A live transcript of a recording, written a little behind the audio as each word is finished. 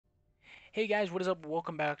Hey guys, what is up?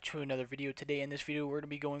 Welcome back to another video. Today in this video we're going to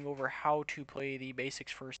be going over how to play the basics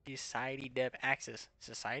for Society Dev Access.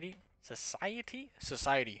 Society? Society?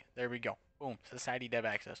 Society. There we go. Boom. Society Dev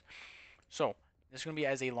Access. So, this is going to be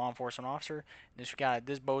as a law enforcement officer. This guy,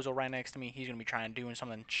 this bozo right next to me, he's going to be trying doing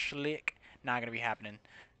something slick. Not going to be happening.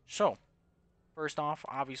 So, first off,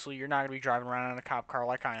 obviously you're not going to be driving around in a cop car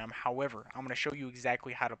like I am. However, I'm going to show you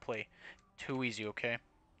exactly how to play. Too easy, okay?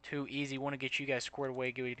 Too easy. Want to get you guys squared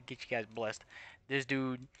away, get you guys blessed. This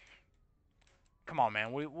dude, come on,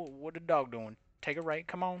 man. What the dog doing? Take a right.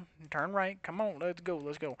 Come on. Turn right. Come on. Let's go.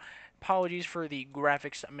 Let's go. Apologies for the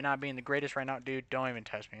graphics not being the greatest right now, dude. Don't even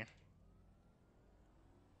test me.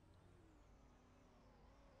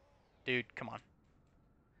 Dude, come on.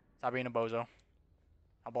 Stop being a bozo.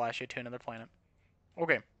 I'll blast you to another planet.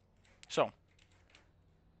 Okay, so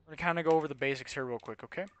we're gonna kind of go over the basics here real quick,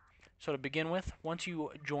 okay? So to begin with, once you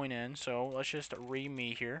join in, so let's just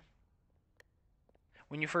re-me here.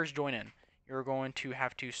 When you first join in, you're going to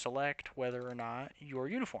have to select whether or not your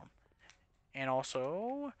uniform and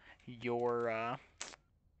also your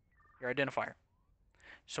identifier.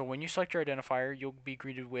 So when you select your identifier, you'll be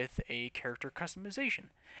greeted with a character customization.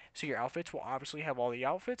 So your outfits will obviously have all the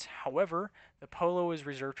outfits. However, the polo is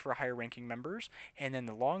reserved for higher ranking members, and then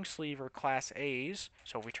the long sleeve or class A's.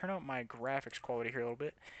 So if we turn up my graphics quality here a little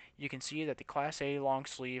bit, you can see that the class A long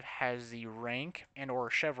sleeve has the rank and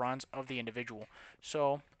or chevrons of the individual.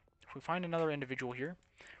 So if we find another individual here,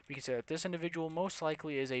 we can say that this individual most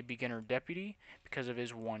likely is a beginner deputy because of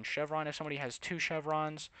his one chevron. If somebody has two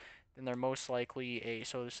chevrons, then they're most likely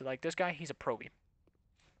so like this guy, he's a probie.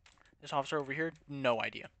 This officer over here, no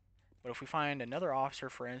idea. But if we find another officer,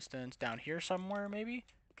 for instance, down here somewhere, maybe?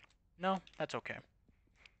 No, that's okay.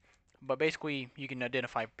 But basically, you can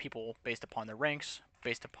identify people based upon their ranks,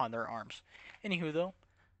 based upon their arms. Anywho, though,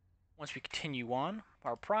 once we continue on,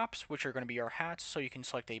 our props, which are going to be our hats, so you can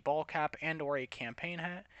select a ball cap and or a campaign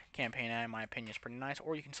hat. Campaign hat, in my opinion, is pretty nice.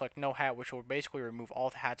 Or you can select no hat, which will basically remove all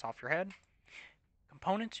the hats off your head.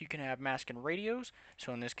 Components, you can have mask and radios.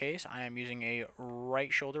 So in this case, I am using a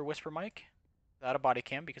right shoulder whisper mic without a body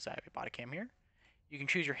cam because I have a body cam here. You can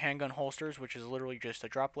choose your handgun holsters, which is literally just a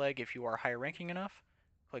drop leg if you are higher ranking enough.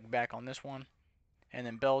 Click back on this one. And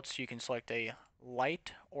then belts, you can select a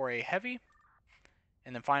light or a heavy.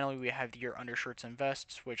 And then finally, we have your undershirts and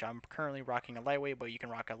vests, which I'm currently rocking a lightweight, but you can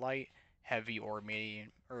rock a light, heavy, or medium,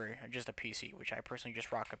 or just a PC, which I personally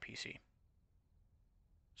just rock a PC.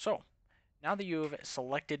 So, now that you've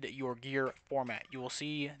selected your gear format, you will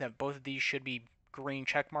see that both of these should be green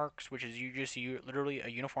check marks, which is literally a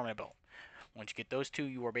uniform and a belt. Once you get those two,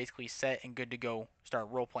 you are basically set and good to go start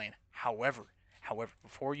role playing. However,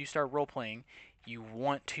 before you start role playing, you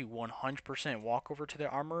want to 100% walk over to the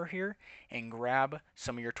armorer here and grab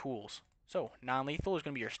some of your tools. So, non-lethal is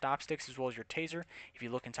going to be your stop sticks as well as your taser. If you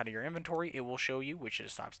look inside of your inventory, it will show you, which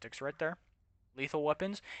is stop sticks right there. Lethal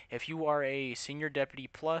weapons, if you are a senior deputy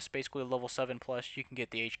plus, basically a level 7 plus, you can get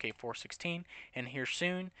the HK416, and here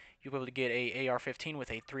soon you'll be able to get a AR-15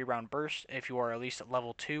 with a 3-round burst if you are at least at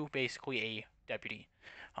level 2, basically a deputy.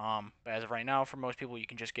 But as of right now, for most people, you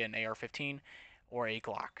can just get an AR-15 or a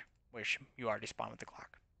Glock, which you already spawn with the Glock.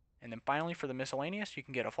 And then finally, for the miscellaneous, you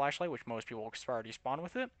can get a flashlight, which most people already spawn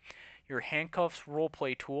with it. Your handcuffs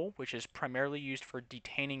roleplay tool, which is primarily used for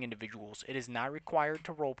detaining individuals. It is not required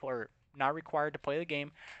to roleplay, or not required to play the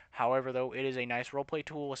game. However, though, it is a nice roleplay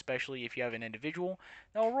tool, especially if you have an individual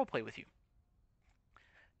that will roleplay with you.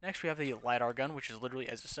 Next, we have the LiDAR gun, which is literally,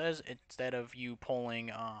 as it says, instead of you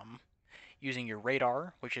pulling, using your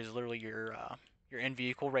radar, which is literally your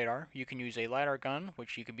in-vehicle radar, you can use a LiDAR gun,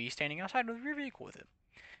 which you could be standing outside of your vehicle with it.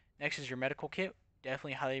 Next is your medical kit.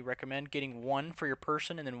 Definitely highly recommend getting one for your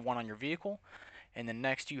person and then one on your vehicle. And then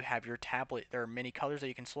next you have your tablet. There are many colors that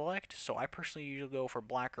you can select, so I personally usually go for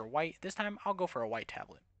black or white. This time I'll go for a white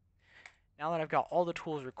tablet. Now that I've got all the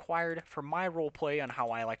tools required for my roleplay on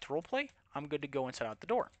how I like to roleplay, I'm good to go and set out the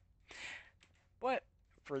door. But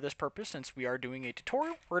for this purpose, since we are doing a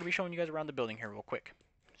tutorial, we're going to be showing you guys around the building here real quick.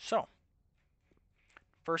 So,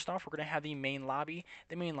 first off, we're going to have the main lobby.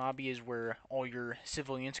 The main lobby is where all your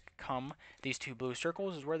civilians come. These two blue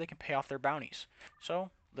circles is where they can pay off their bounties. So,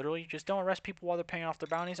 literally, just don't arrest people while they're paying off their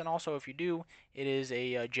bounties. And also, if you do, it is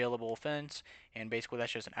a jailable offense. And basically,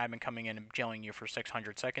 that's just an admin coming in and jailing you for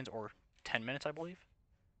 600 seconds or 10 minutes, I believe.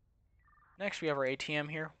 Next, we have our ATM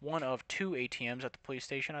here. One of two ATMs at the police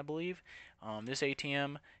station, I believe. This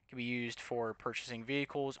ATM can be used for purchasing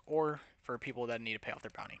vehicles or for people that need to pay off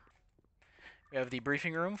their bounty. We have the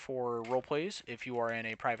briefing room for role plays if you are in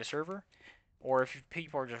a private server or if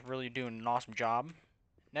people are just really doing an awesome job.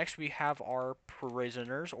 Next, we have our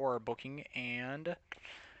prisoners or our booking and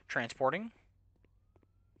transporting.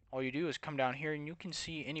 All you do is come down here and you can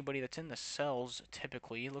see anybody that's in the cells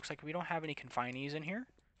typically. It looks like we don't have any confinees in here,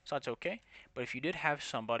 so that's okay. But if you did have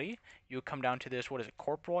somebody, you would come down to this, what is it,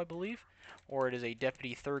 corporal, I believe? Or it is a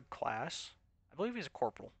deputy third class. I believe he's a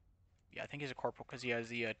corporal. Yeah, I think he's a corporal because he has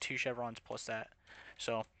the 2 chevrons plus that.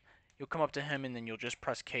 So you'll come up to him and then you'll just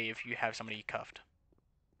press K if you have somebody cuffed.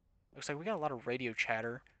 Looks like we got a lot of radio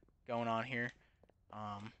chatter going on here.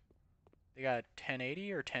 They got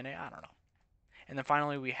 1080 or 1080, I don't know. And then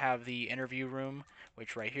finally we have the interview room,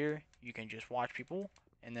 which right here you can just watch people.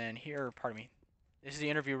 And then here, pardon me, this is the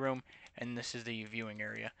interview room and this is the viewing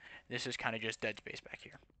area. This is kind of just dead space back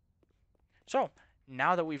here. So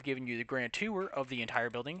now that we've given you the grand tour of the entire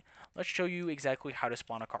building, let's show you exactly how to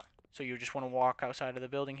spawn a car. So you just want to walk outside of the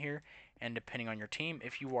building here, and depending on your team,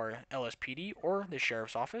 if you are LSPD or the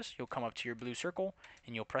sheriff's office, you'll come up to your blue circle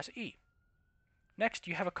and you'll press E. Next,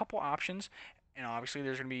 you have a couple options, and obviously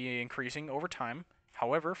there's going to be increasing over time.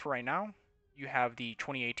 However, for right now, you have the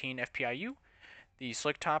 2018 FPIU, the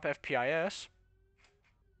Slick Top FPIS,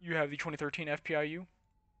 you have the 2013 FPIU,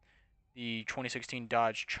 the 2016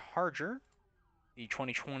 Dodge Charger, the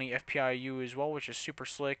 2020 FPIU as well, which is super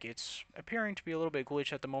slick. It's appearing to be a little bit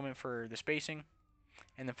glitched at the moment for the spacing.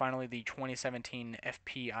 And then finally the 2017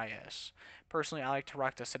 FPIS. Personally, I like to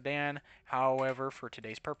rock the sedan. However, for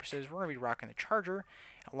today's purposes, we're going to be rocking the Charger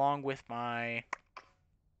along with my...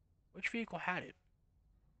 Which vehicle had it?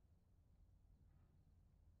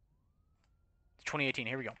 The 2018,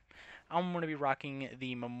 here we go. I'm going to be rocking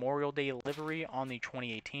the Memorial Day livery on the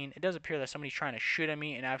 2018. It does appear that somebody's trying to shoot at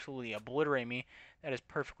me and absolutely obliterate me. That is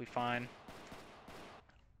perfectly fine.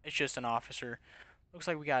 It's just an officer. Looks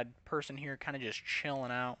like we got a person here kind of just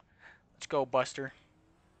chilling out. Let's go, Buster.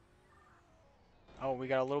 Oh, we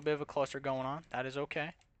got a little bit of a cluster going on. That is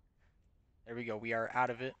okay. There we go. We are out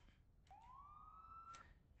of it.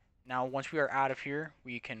 Now, once we are out of here,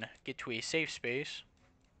 we can get to a safe space,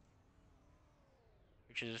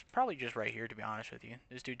 which is probably just right here, to be honest with you.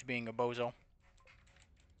 This dude's being a bozo.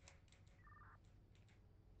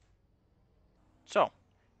 So,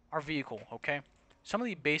 our vehicle, okay? Some of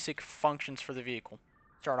the basic functions for the vehicle.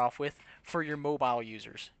 Start off with, for your mobile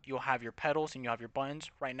users, you'll have your pedals and you'll have your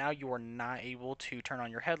buttons. Right now, you are not able to turn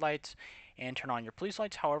on your headlights and turn on your police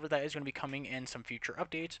lights. However, that is going to be coming in some future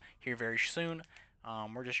updates here very soon.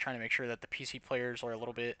 We're just trying to make sure that the PC players are a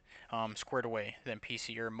little bit squared away than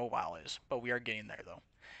PC or mobile is, but we are getting there though.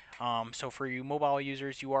 So for you mobile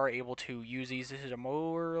users, you are able to use these. This is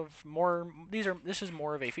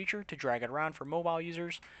more of a feature to drag it around for mobile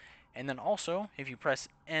users. And then also, if you press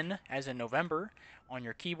N as in November on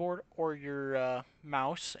your keyboard or your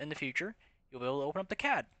mouse in the future, you'll be able to open up the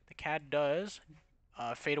CAD. The CAD does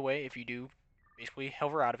fade away if you do basically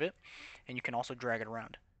hover out of it, and you can also drag it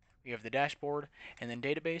around. We have the dashboard, and then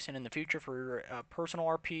database, and in the future for personal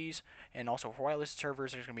RPs, and also for whitelisted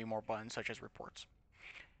servers, there's going to be more buttons such as reports.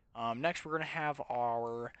 Next, we're going to have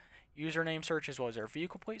our username search as well as our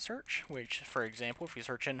vehicle plate search, which, for example, if you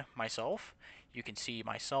search in myself, you can see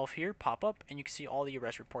myself here pop up, and you can see all the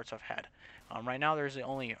arrest reports I've had. Right now, there's the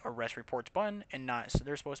only arrest reports button, and not, so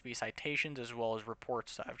there's supposed to be citations as well as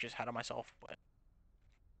reports that I've just had on myself. But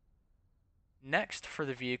next, for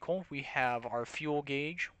the vehicle, we have our fuel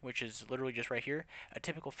gauge, which is literally just right here. A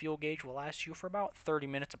typical fuel gauge will last you for about 30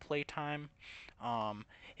 minutes of playtime.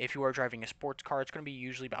 If you are driving a sports car, it's going to be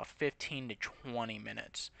usually about 15 to 20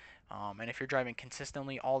 minutes. And if you're driving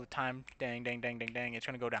consistently all the time, dang, dang, dang, dang, dang, it's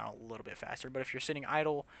going to go down a little bit faster. But if you're sitting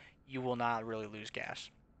idle, you will not really lose gas.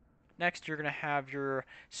 Next, you're going to have your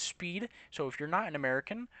speed. So if you're not an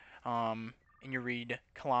American, and you read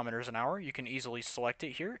kilometers an hour, you can easily select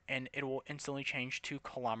it here, and it will instantly change to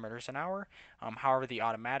kilometers an hour. However, the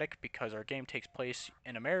automatic, because our game takes place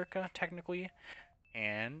in America, technically,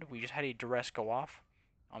 and we just had a duress go off.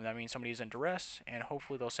 That means somebody's in duress, and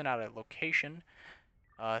hopefully they'll send out a location.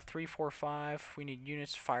 345, we need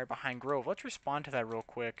units fired behind Grove. Let's respond to that real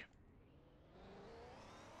quick.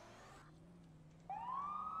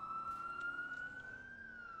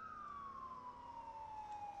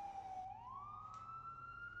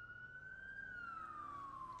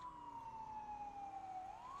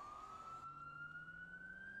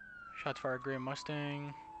 Shots fired, Gray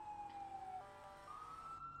Mustang.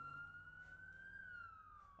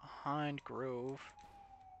 Behind Grove.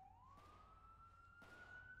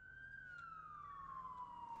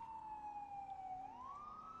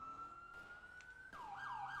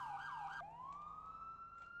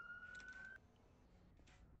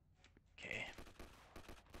 Okay.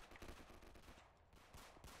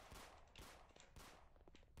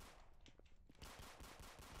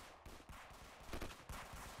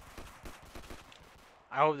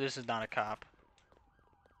 I hope this is not a cop.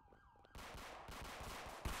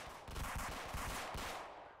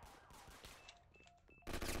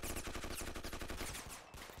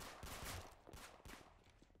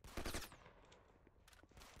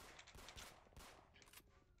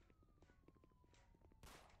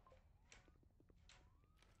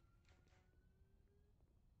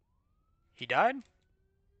 He died?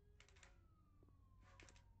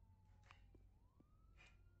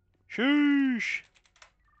 Sheesh.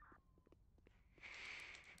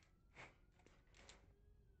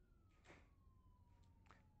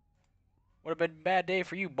 Would have been a bad day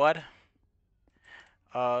for you, bud.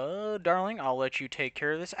 Darling, I'll let you take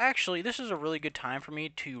care of this. Actually, this is a really good time for me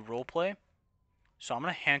to roleplay. So I'm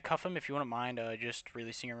gonna handcuff him if you wouldn't mind just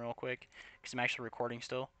releasing him real quick. Because I'm actually recording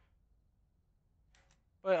still.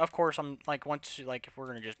 But of course, I'm like, if we're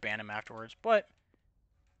gonna just ban him afterwards. But,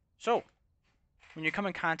 so, when you come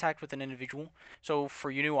in contact with an individual, so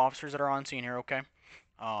for you new officers that are on scene here, okay?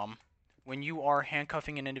 Um, when you are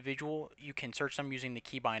handcuffing an individual, you can search them using the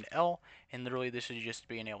keybind L, and literally this is just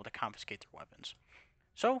being able to confiscate their weapons.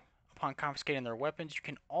 So, upon confiscating their weapons, you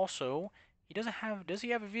can also, does he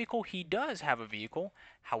have a vehicle? He does have a vehicle.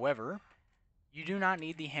 However, you do not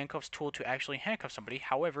need the handcuffs tool to actually handcuff somebody.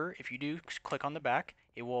 However, if you do click on the back,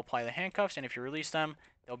 it will apply the handcuffs, and if you release them,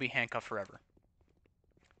 they'll be handcuffed forever.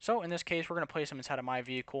 So in this case, we're going to place them inside of my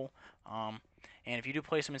vehicle. And if you do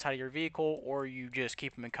place them inside of your vehicle, or you just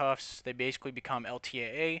keep them in cuffs, they basically become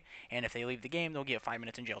LTAA. And if they leave the game, they'll get 5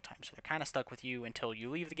 minutes in jail time. So they're kind of stuck with you until you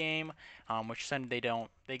leave the game, which then they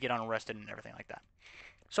get unarrested and everything like that.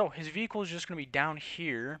 So his vehicle is just going to be down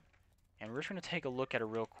here, and we're just going to take a look at it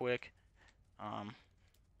real quick.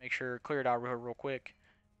 Make sure, clear it out real quick.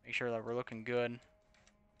 Make sure that we're looking good.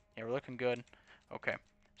 Yeah, we're looking good. Okay.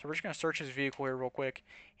 So we're just going to search his vehicle here real quick,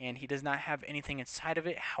 and he does not have anything inside of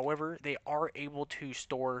it. However, they are able to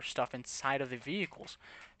store stuff inside of the vehicles.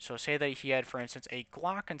 So say that he had, for instance, a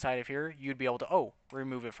Glock inside of here, you'd be able to,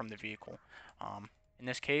 remove it from the vehicle. In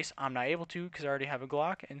this case, I'm not able to because I already have a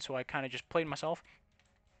Glock, and so I kind of just played myself,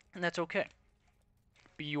 and that's okay.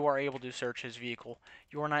 But you are able to search his vehicle.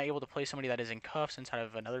 You are not able to place somebody that is in cuffs inside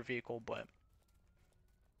of another vehicle, but...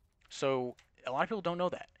 So, a lot of people don't know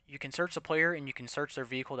that. You can search the player and you can search their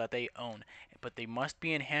vehicle that they own, but they must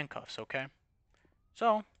be in handcuffs, okay?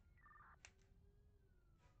 So,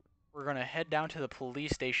 we're going to head down to the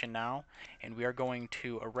police station now, and we are going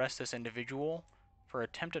to arrest this individual for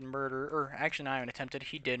attempted murder, or actually not even attempted,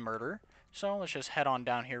 he did murder. So, let's just head on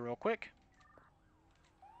down here real quick.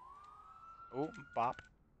 Oh, bop.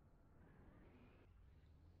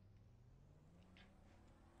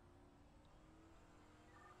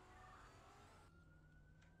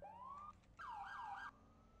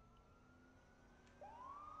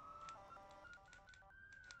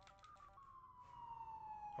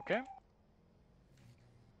 Okay.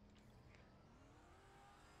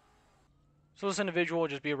 So this individual will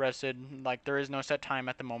just be arrested. Like, there is no set time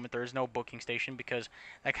at the moment. There is no booking station because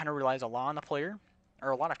that kind of relies a lot on the player, or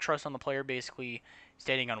a lot of trust on the player, basically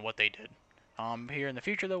stating on what they did. Here in the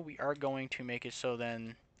future, though, we are going to make it so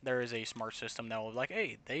then there is a smart system that will be like,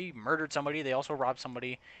 hey, they murdered somebody, they also robbed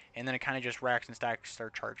somebody, and then it kind of just racks and stacks their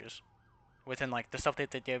charges within like the stuff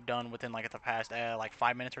that they've done within like the past like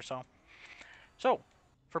 5 minutes or so. So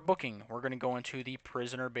for booking, we're going to go into the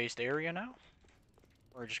prisoner-based area now.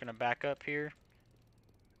 We're just going to back up here.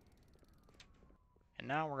 And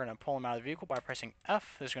now we're going to pull him out of the vehicle by pressing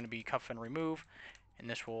F. This is going to be cuff and remove. And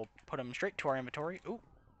this will put him straight to our inventory. Ooh,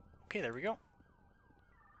 okay, there we go.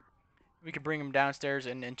 We can bring him downstairs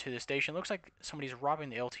and into the station. Looks like somebody's robbing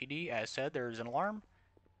the LTD. As said, there's an alarm.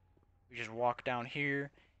 We just walk down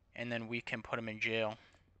here, and then we can put him in jail.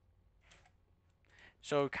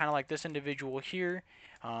 So kind of like this individual here,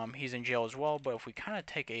 he's in jail as well. But if we kind of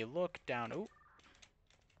take a look down,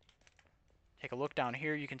 take a look down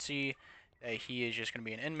here, you can see that he is just going to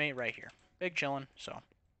be an inmate right here. Big chillin', so...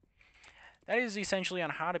 That is essentially on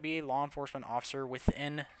how to be a law enforcement officer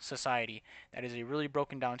within society. That is a really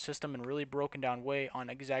broken down system and really broken down way on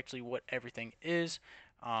exactly what everything is.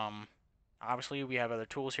 Obviously, we have other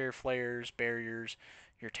tools here, flares, barriers,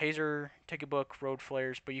 your taser, ticket book, road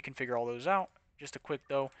flares, but you can figure all those out. Just a quick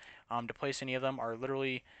though, to place any of them are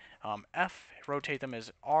literally F, rotate them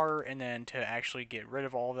as R, and then to actually get rid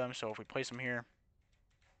of all of them. So if we place them here,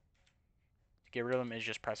 to get rid of them is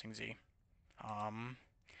just pressing Z.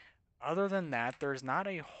 Other than that, there's not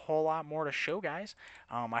a whole lot more to show, guys.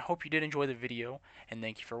 I hope you did enjoy the video, and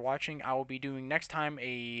thank you for watching. I will be doing next time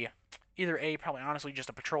probably honestly just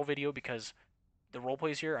a patrol video because the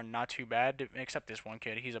roleplays here are not too bad, except this one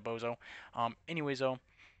kid. He's a bozo. Anyways, though,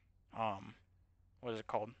 what is it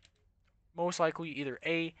called? Most likely either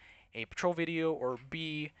a patrol video, or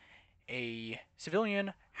B, a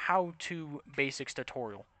civilian how-to basics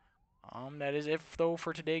tutorial. That is it though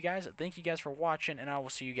for today, guys. Thank you guys for watching, and I will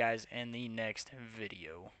see you guys in the next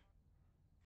video.